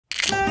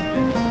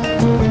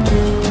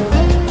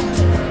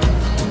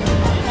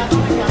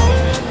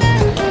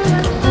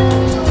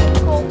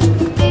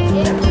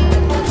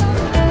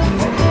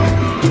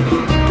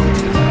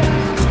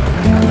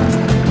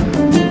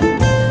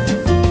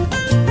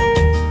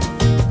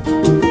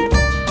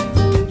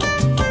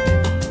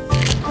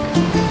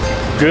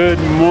Good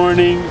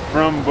morning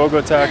from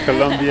Bogota,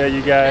 Colombia,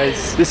 you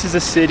guys. This is a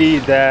city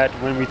that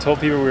when we told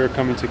people we were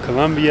coming to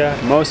Colombia,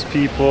 most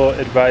people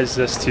advised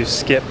us to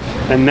skip.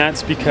 And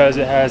that's because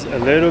it has a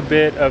little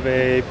bit of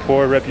a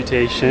poor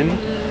reputation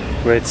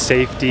with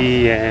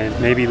safety and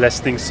maybe less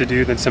things to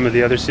do than some of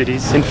the other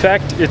cities. In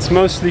fact, it's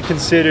mostly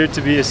considered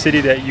to be a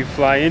city that you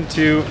fly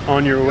into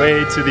on your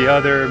way to the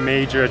other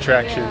major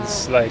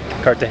attractions like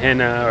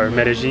Cartagena or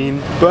Medellin.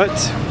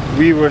 But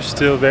we were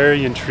still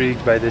very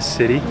intrigued by this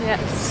city.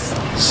 Yes.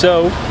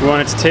 So we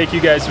wanted to take you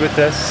guys with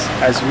us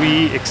as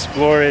we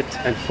explore it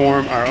and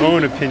form our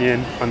own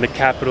opinion on the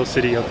capital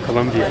city of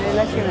Colombia.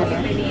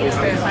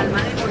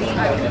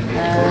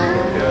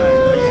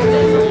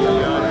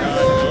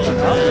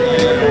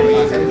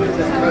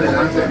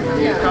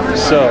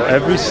 So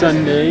every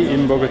Sunday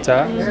in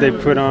Bogota, they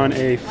put on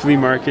a flea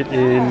market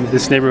in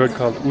this neighborhood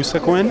called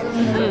Usaquén,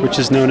 which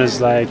is known as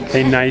like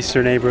a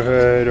nicer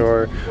neighborhood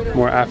or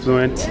more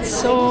affluent. It's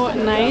so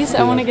nice.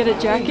 I want to get a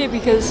jacket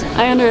because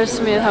I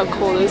underestimated how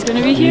cold it's going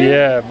to be here.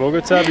 Yeah,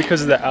 Bogota,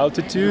 because of the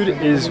altitude,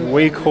 is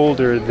way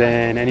colder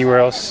than anywhere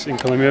else in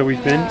Colombia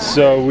we've been.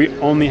 So we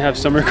only have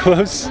summer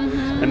clothes.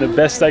 And the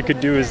best I could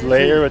do is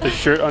layer with a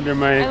shirt under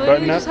my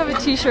button up. I just have a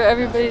t-shirt,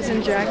 everybody's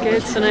in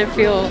jackets, and I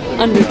feel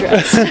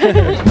underdressed.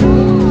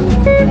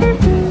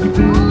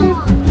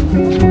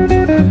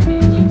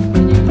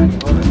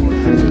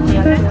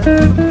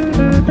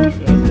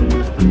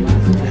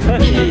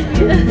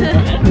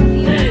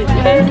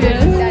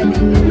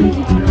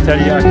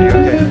 Teriyaki,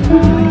 okay.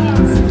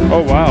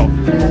 Oh wow,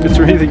 it's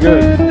really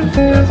good.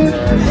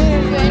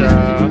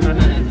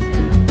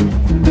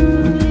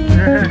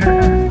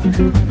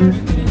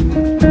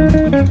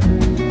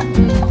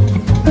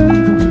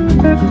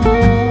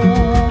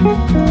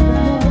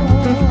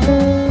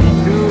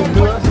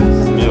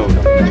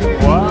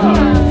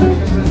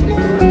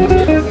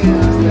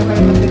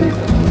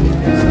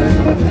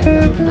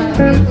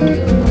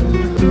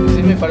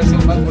 Sí, me parece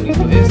más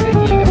bonito ese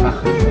y el de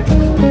paja.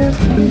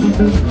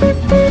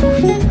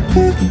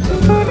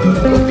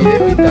 Lo pide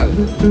vital.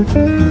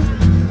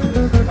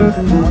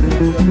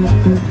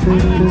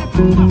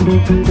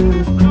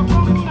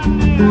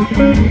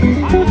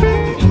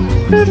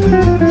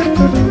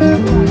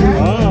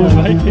 Oh, I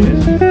like it.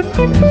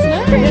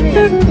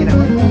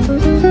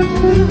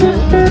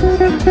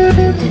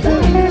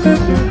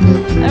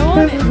 I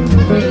want it.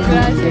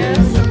 Gracias.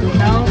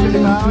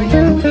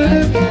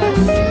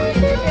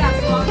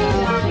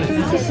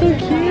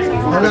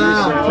 Hola,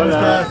 ¿cómo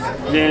estás?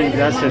 Bien,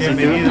 gracias.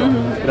 Bienvenido.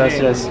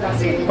 Gracias.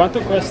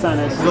 ¿Cuánto cuestan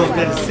estos? Los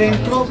del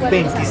centro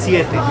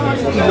 27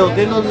 y los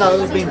de los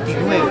lados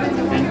 29.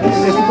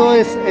 Esto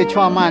es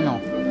hecho a mano.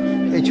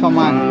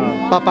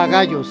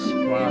 Papagayos.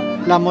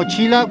 Wow. La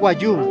mochila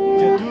guayú.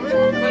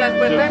 Con las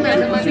puertas me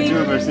hacen más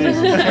YouTuber, sí.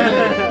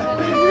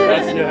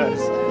 Gracias.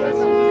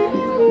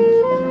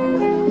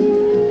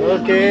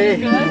 Ok.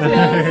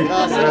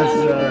 Gracias.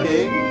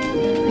 Okay.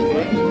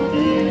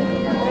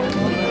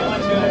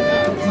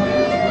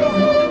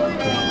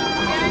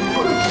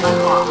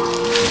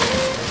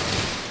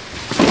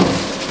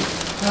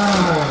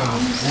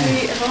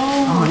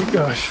 Oh my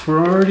gosh, we're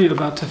already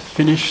about to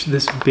finish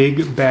this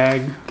big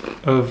bag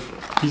of,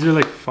 these are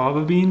like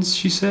fava beans,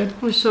 she said.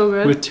 They're so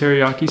good. With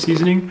teriyaki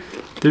seasoning.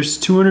 There's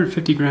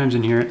 250 grams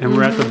in here and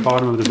we're at the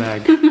bottom of the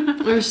bag.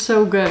 They're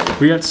so good.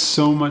 We got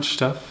so much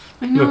stuff.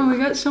 I know, Look. we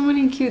got so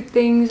many cute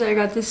things. I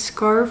got this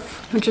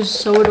scarf, which is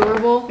so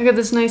adorable. I got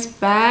this nice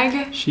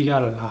bag. She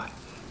got a lot.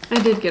 I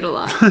did get a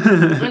lot.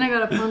 And I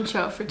got a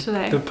poncho for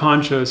today. The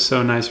poncho is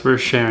so nice. We're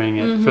sharing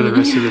it for the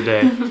rest of the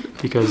day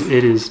because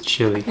it is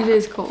chilly. It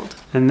is cold.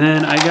 And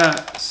then I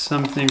got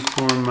something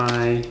for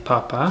my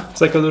papa.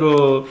 It's like a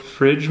little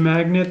fridge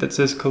magnet that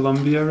says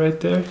Colombia right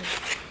there.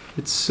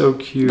 It's so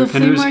cute.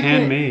 And it was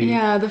handmade.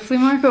 Yeah, the flea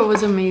market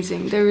was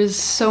amazing. There was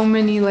so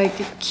many like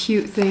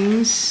cute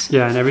things.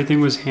 Yeah, and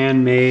everything was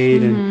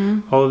handmade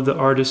and all of the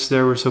artists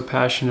there were so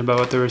passionate about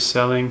what they were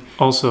selling.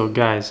 Also,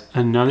 guys,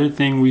 another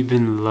thing we've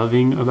been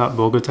loving about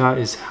Bogota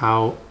is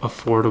how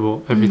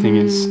affordable everything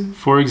is.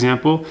 For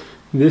example,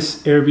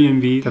 this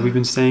Airbnb that we've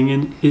been staying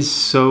in is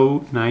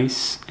so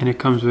nice, and it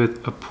comes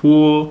with a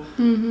pool,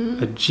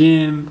 a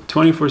gym,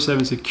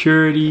 24/7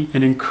 security,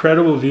 an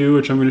incredible view,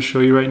 which I'm going to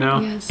show you right now.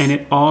 Yes. And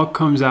it all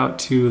comes out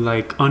to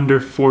like under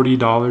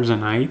 $40 a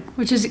night.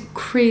 Which is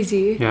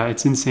crazy. Yeah,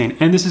 it's insane.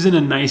 And this is in a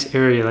nice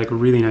area, like a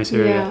really nice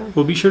area. Yeah.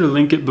 We'll be sure to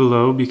link it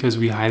below because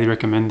we highly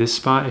recommend this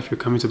spot if you're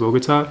coming to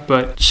Bogota.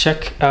 But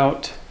check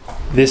out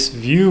this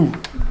view.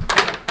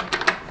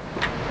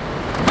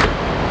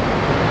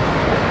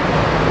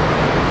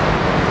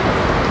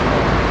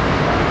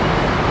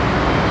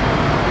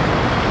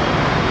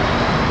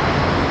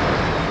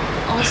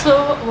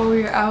 So while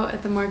we were out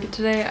at the market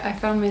today, I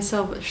found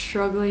myself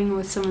struggling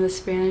with some of the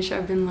Spanish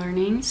I've been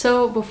learning.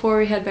 So before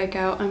we head back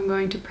out, I'm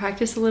going to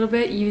practice a little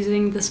bit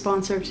using the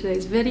sponsor of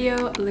today's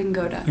video,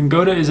 Lingoda.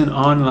 Lingoda is an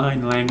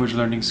online language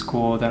learning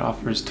school that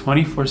offers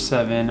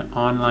 24/7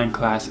 online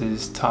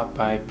classes taught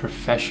by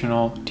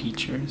professional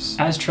teachers.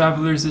 As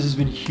travelers, this has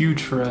been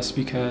huge for us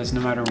because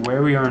no matter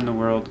where we are in the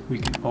world, we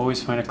can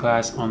always find a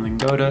class on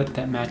Lingoda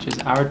that matches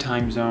our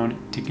time zone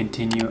to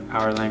continue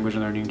our language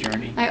learning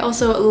journey. I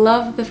also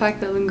love the fact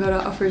that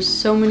Lingoda offers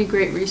so many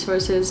great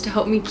resources to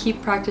help me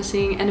keep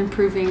practicing and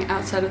improving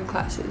outside of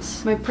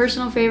classes. My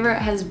personal favorite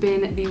has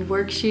been the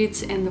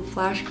worksheets and the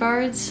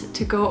flashcards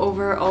to go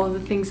over all of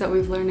the things that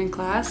we've learned in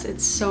class.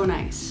 It's so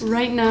nice.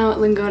 Right now,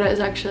 Lingoda is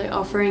actually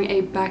offering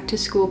a back to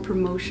school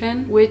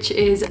promotion, which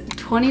is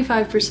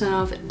 25%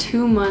 off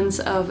 2 months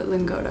of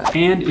Lingoda.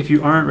 And if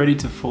you aren't ready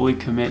to fully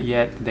commit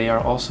yet, they are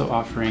also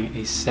offering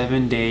a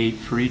 7-day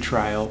free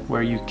trial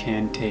where you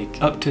can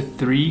take up to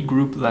 3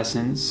 group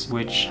lessons,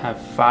 which have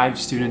 5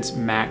 students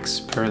max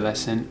per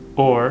lesson,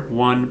 or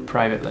 1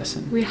 private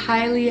lesson. We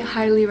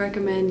highly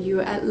recommend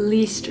you at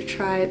least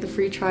try the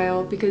free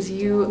trial because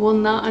you will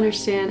not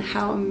understand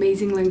how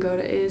amazing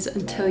Lingoda is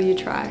until you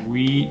try.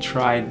 We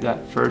tried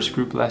that first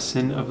group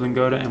lesson of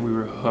Lingoda and we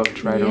were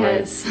hooked right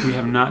Yes. away. We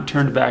have not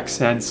turned back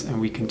since and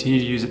we continue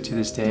to use it to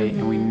this day,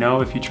 and we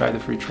know if you try the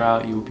free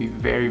trial you will be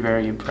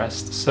very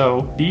impressed.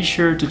 So be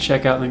sure to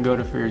check out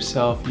Lingoda for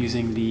yourself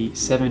using the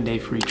 7-day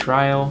free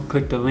trial.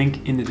 Click the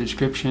link in the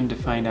description to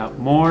find out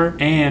more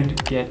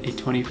and get a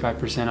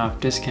 25% off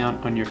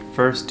discount on your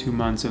first 2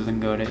 months of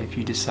Lingoda if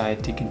you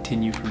decide to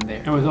continue from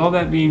there. And with all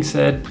that being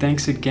said,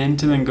 thanks again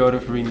to Lingoda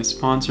for being the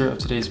sponsor of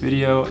today's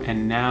video.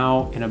 And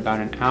now in about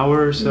an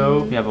hour or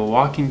so, we have a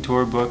walking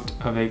tour booked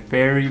of a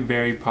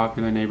very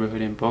popular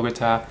neighborhood in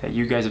Bogota that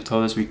you guys have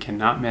told us we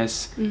cannot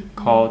miss,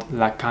 called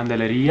La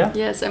Candelaria.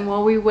 Yes, and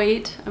while we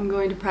wait, I'm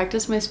going to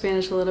practice my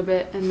Spanish a little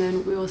bit and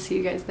then we will see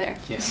you guys there.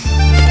 Yes.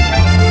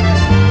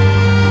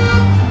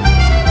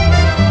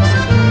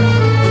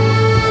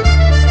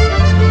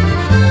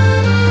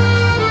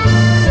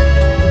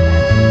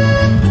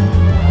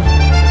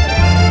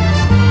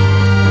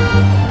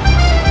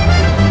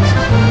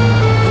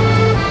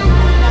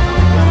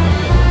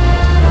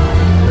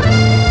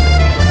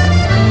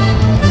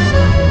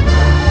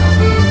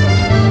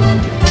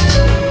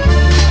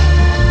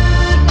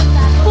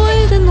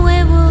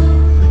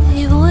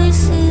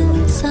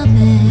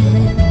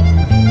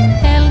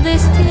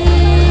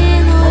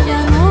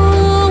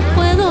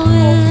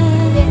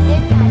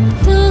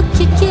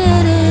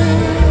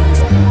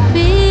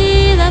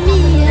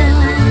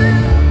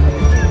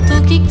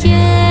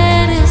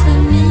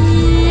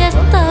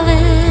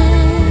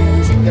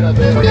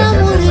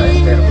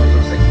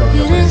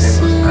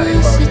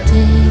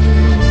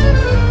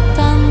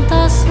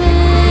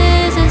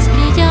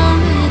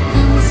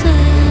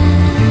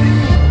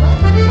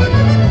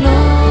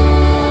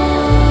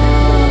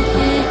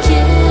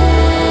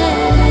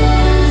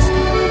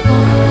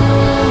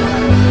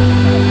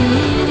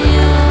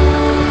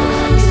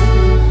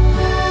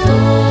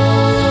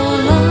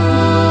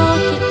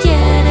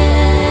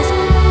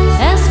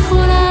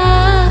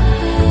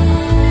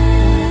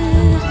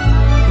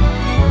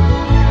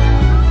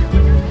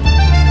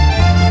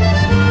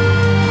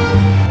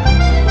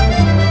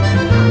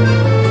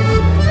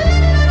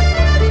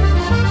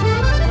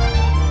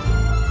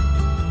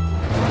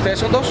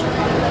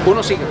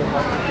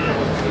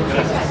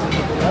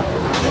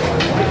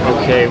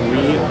 Okay,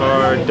 we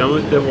are done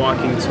with the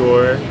walking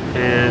tour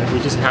and we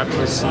just happened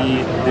to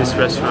see this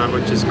restaurant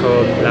which is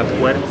called La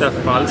Puerta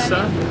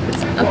Falsa.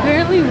 It's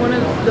apparently one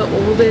of the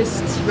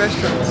oldest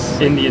restaurants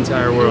in the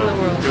entire world. In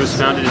the world. It was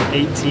founded in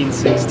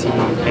 1816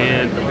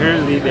 and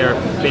apparently they are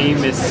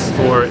famous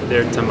for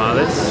their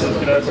tamales.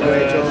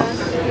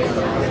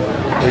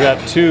 We got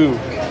 2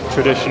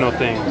 traditional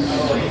things.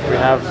 We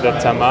have the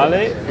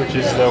tamale, which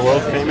is the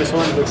world famous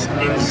one. It looks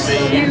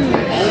insane.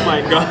 Oh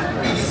my god.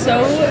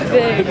 So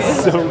big.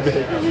 It's so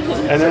big.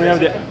 And then we have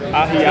the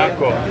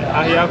ajiaco.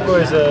 Ajiaco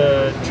is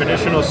a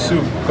traditional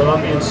soup,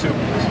 Colombian soup,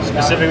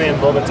 specifically in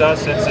Bogota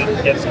since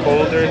it gets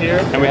colder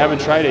here. And we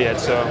haven't tried it yet,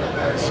 so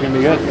it's gonna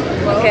be good.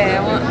 Okay, I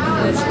want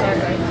this part.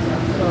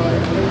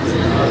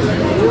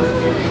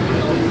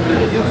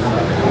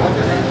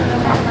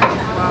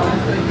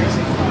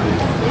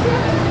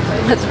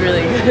 That's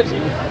really good.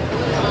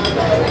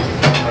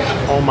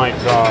 Oh my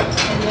god.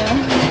 Yeah.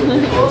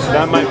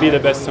 That might be the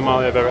best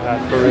tamale I've ever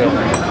had, for real.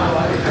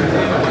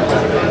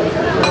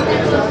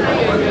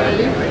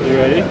 You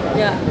ready?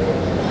 Yeah.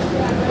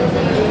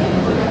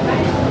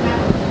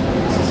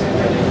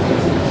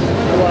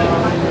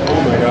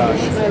 Oh my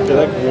gosh. It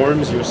like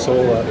warms your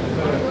soul up.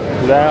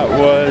 That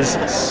was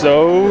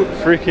so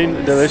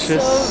freaking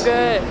delicious. So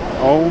good.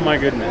 Oh my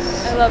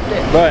goodness. I loved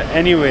it. But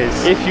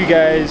anyways, if you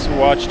guys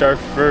watched our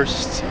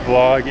first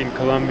vlog in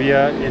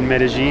Colombia, in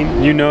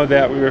Medellin, you know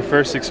that we were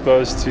first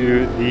exposed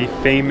to the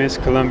famous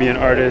Colombian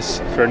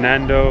artist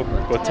Fernando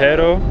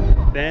Botero.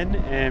 then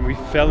and we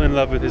fell in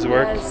love with his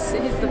work. Yes,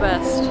 he's the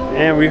best.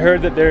 And we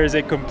heard that there is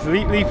a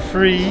completely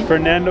free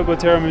Fernando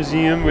Botero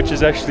Museum, which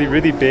is actually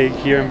really big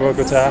here in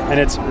Bogota, and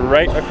it's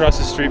right across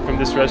the street from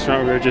this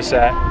restaurant we were just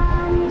at.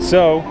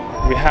 So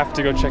we have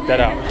to go check that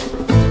out.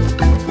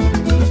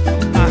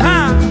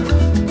 Ajá.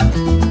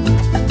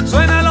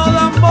 Suenan los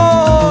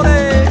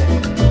tambores.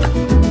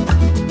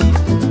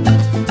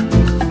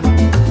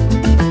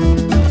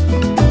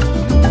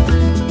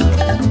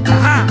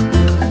 Ajá.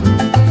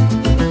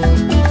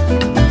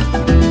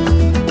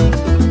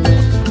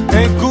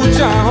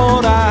 Escucha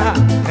ahora,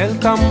 el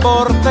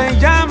tambor te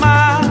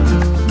llama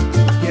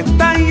y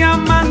está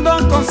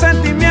llamando con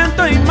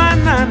sentimiento y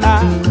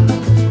manana.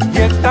 Y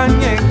están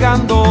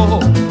llegando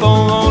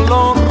todos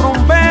los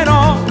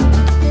rumberos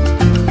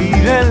y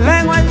de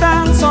lengua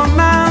están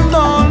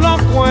sonando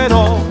los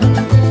cueros.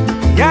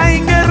 Y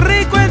ay, qué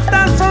rico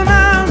está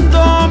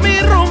sonando mi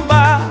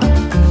rumba.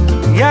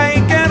 Y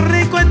ay, qué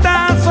rico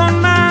está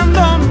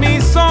sonando mi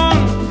son.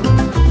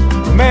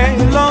 Me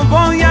lo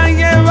voy a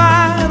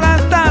llevar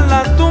hasta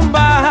la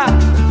tumba.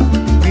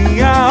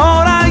 Y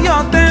ahora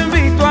yo te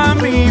invito a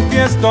mi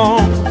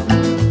fiestón.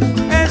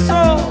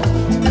 Eso.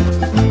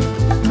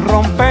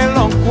 Rompe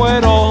los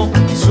cueros,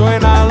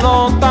 suenan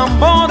los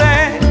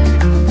tambores.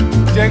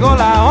 Llegó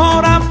la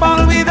hora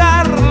para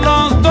olvidar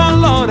los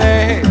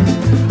dolores.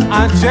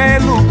 H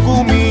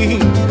Lukumi,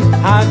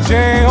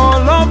 H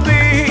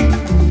Olofi,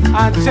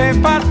 H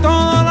para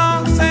todos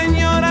los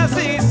señoras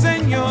y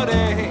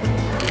señores.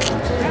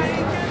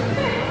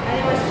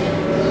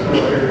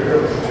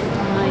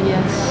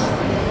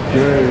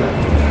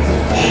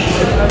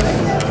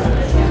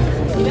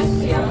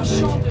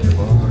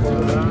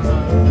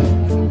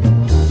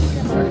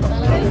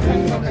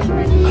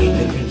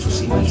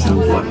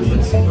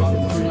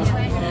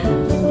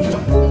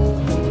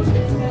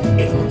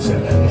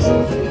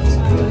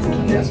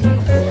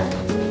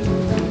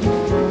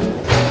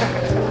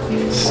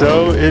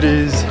 So it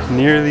is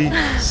nearly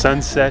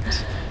sunset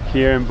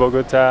here in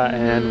Bogota,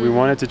 and we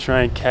wanted to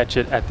try and catch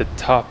it at the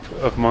top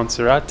of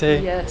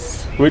Monserrate.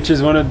 Yes. Which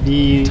is one of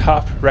the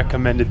top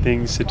recommended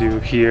things to do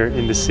here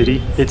in the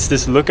city. It's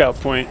this lookout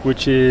point,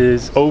 which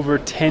is over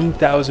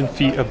 10,000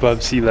 feet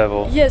above sea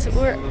level. Yes,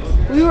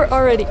 we were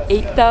already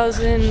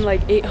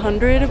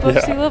 8,800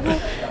 above sea level.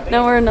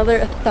 Now we're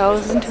another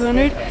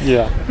 1,200.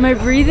 Yeah. My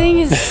breathing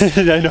is...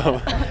 I know.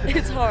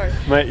 It's hard.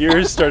 My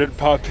ears started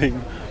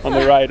popping on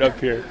the ride up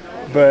here.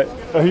 But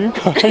are you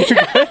good?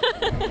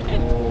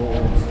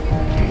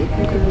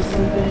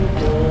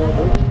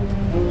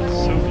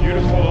 So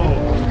beautiful.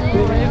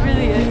 It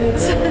really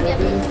is.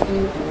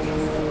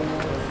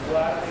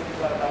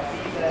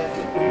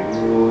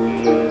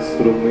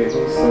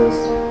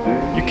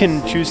 You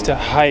can choose to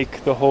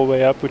hike the whole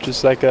way up, which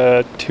is like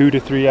a 2 to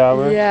 3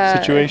 hour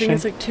situation. I think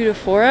it's like 2 to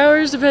 4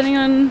 hours, depending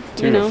on,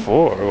 2 to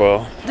 4,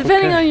 well.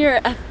 Depending on your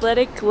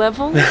athletic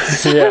level.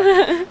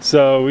 Yeah.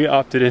 So we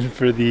opted in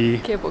for the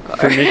cable car.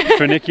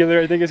 funicular,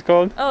 I think it's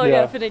called. Oh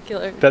yeah,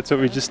 funicular. That's what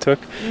we just took.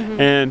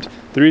 And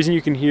the reason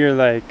you can hear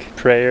like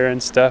prayer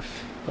and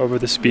stuff over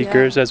the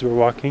speakers as we're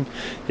walking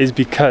is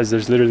because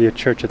there's literally a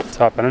church at the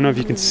top. I don't know if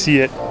you can see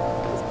it.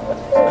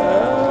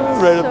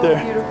 Right up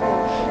there. Beautiful.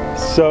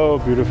 So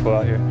beautiful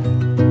out here.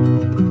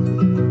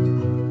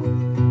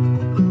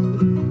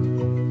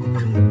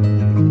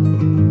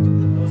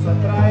 Nos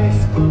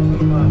atraes con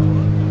tu mano,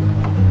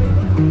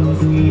 nos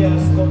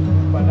guías con tu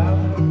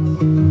palabra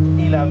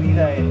y la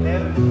vida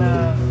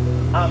eterna.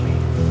 Amén.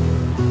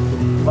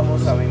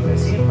 Vamos a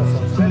bendecirnos a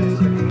ustedes.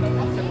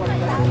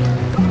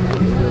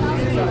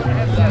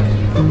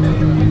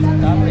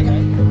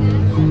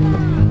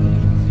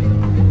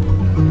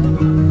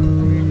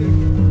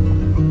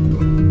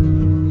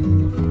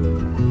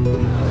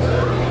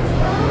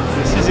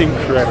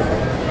 Incredible.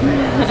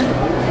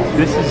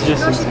 This is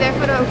just insane.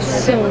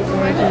 So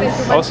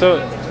gorgeous. Also,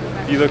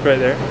 you look right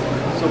there.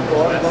 That's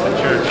the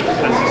church.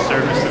 That's the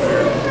service that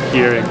we're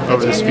hearing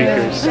over the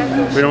speakers.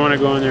 We don't want to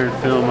go in there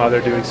and film while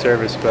they're doing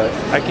service, but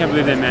I can't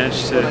believe they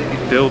managed to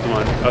build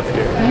one up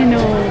here. I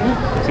know.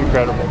 It's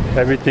incredible.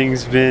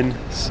 Everything's been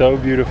so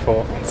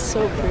beautiful. It's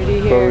so pretty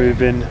here. But we've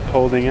been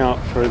holding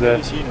out for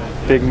the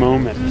big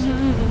moment,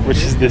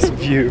 which is this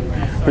view,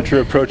 which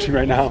we're approaching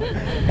right now,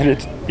 and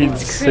it's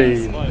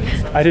insane.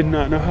 I did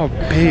not know how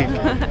big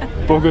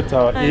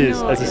Bogota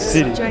is as a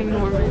city. It's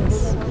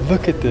ginormous.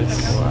 Look at this.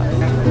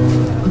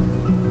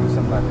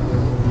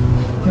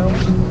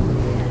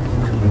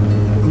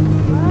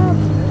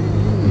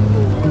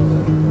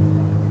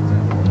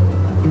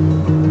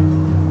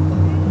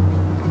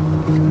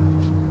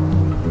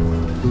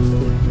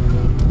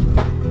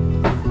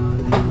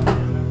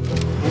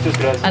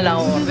 A la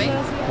orden.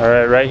 All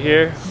right, right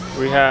here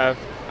we have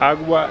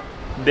agua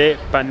de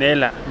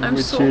panela, I'm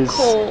which so is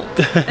cold.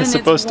 it's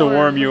supposed to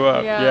warm you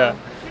up. Yeah.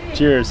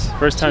 Cheers.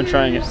 First time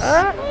trying it.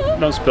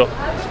 Don't spill.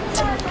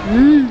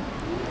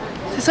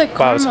 It's like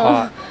Wow, it's caramel.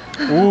 hot.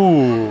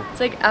 Ooh. It's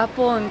like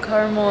apple and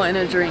caramel in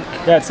a drink.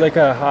 Yeah, it's like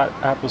a hot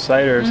apple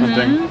cider or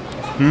something.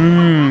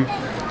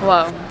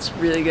 Wow, it's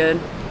really good.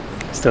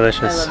 It's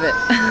delicious. I love it.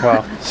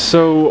 Wow.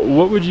 So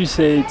what would you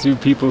say to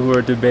people who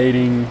are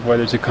debating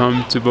whether to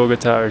come to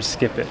Bogota or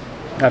skip it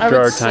after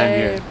our time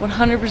here?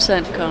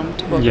 100% come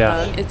to Bogota.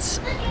 Yeah. It's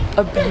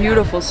a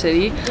beautiful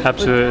city.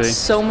 Absolutely. With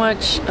so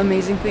much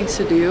amazing things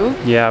to do.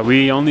 Yeah,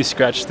 we only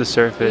scratched the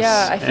surface.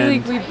 Yeah, I feel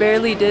like we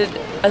barely did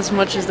as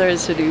much as there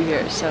is to do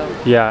here, so.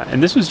 Yeah,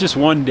 and this was just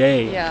one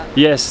day. Yeah.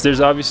 Yes,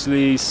 there's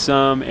obviously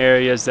some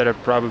areas that are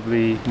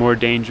probably more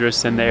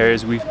dangerous than the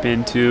areas we've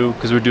been to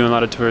because we're doing a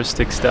lot of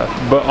touristic stuff.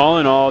 But all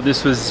in all,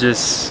 this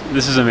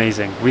is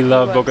amazing. We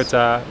love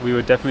Bogota. We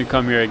would definitely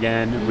come here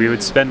again. We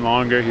would spend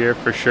longer here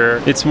for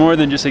sure. It's more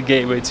than just a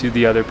gateway to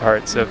the other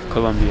parts of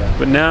Colombia.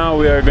 But now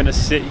we are gonna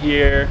sit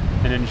here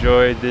and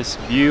enjoy this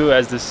view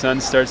as the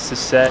sun starts to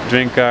set,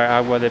 drink our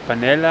agua de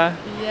panela.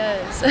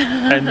 Yes.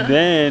 And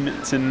then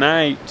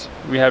tonight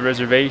we have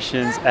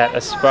reservations at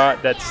a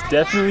spot that's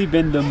definitely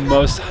been the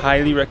most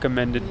highly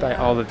recommended by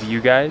all of you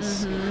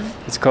guys.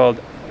 It's called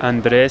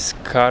Andrés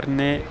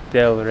Carne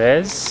De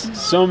Res.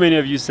 So many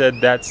of you said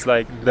that's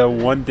like the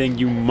one thing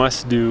you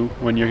must do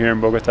when you're here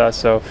in Bogota.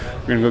 So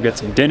we're gonna go get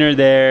some dinner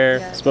there.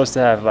 Yes. It's supposed to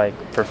have like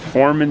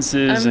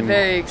performances. I'm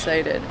very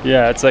excited.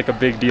 Yeah, it's like a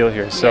big deal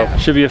here. So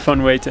should be a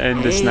fun way to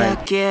end this night.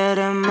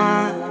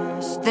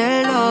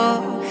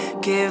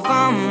 ¿Qué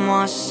vamos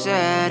a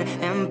hacer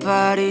en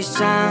París?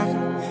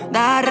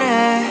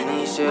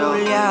 Daré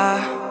Julia.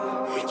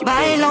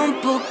 Baila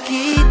un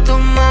poquito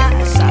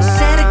más,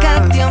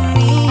 acércate a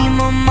mi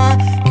mamá.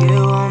 ¿Qué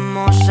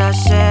vamos a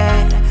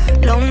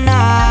hacerlo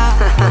una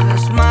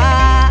vez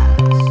más?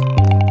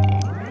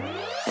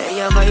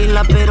 Ella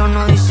baila pero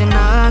no dice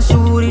nada, su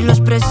booty lo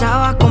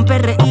expresaba con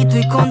perreíto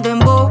y con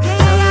dembow.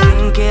 Sabe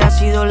bien que ha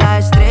sido la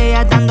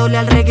estrella dándole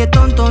al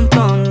reggaetón,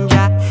 ton,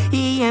 ya.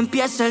 Y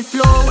empieza el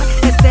flow,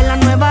 esta es la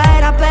nueva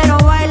era pero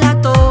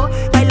baila todo.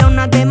 Baila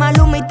una de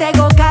Maluma y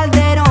Tego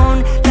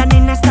Calderón. La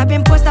nena está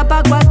bien puesta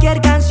pa' cualquier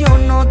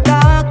canción, no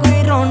tabaco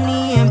y ron.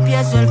 Y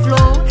empieza el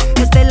flow,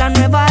 esta es la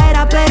nueva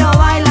era pero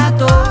baila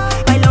todo.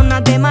 Baila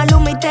una de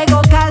Maluma y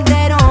Tego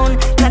Calderón.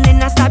 La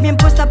nena está bien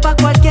puesta pa'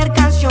 cualquier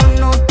canción,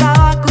 no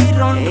tabaco y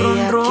ron,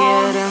 ron,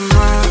 ron.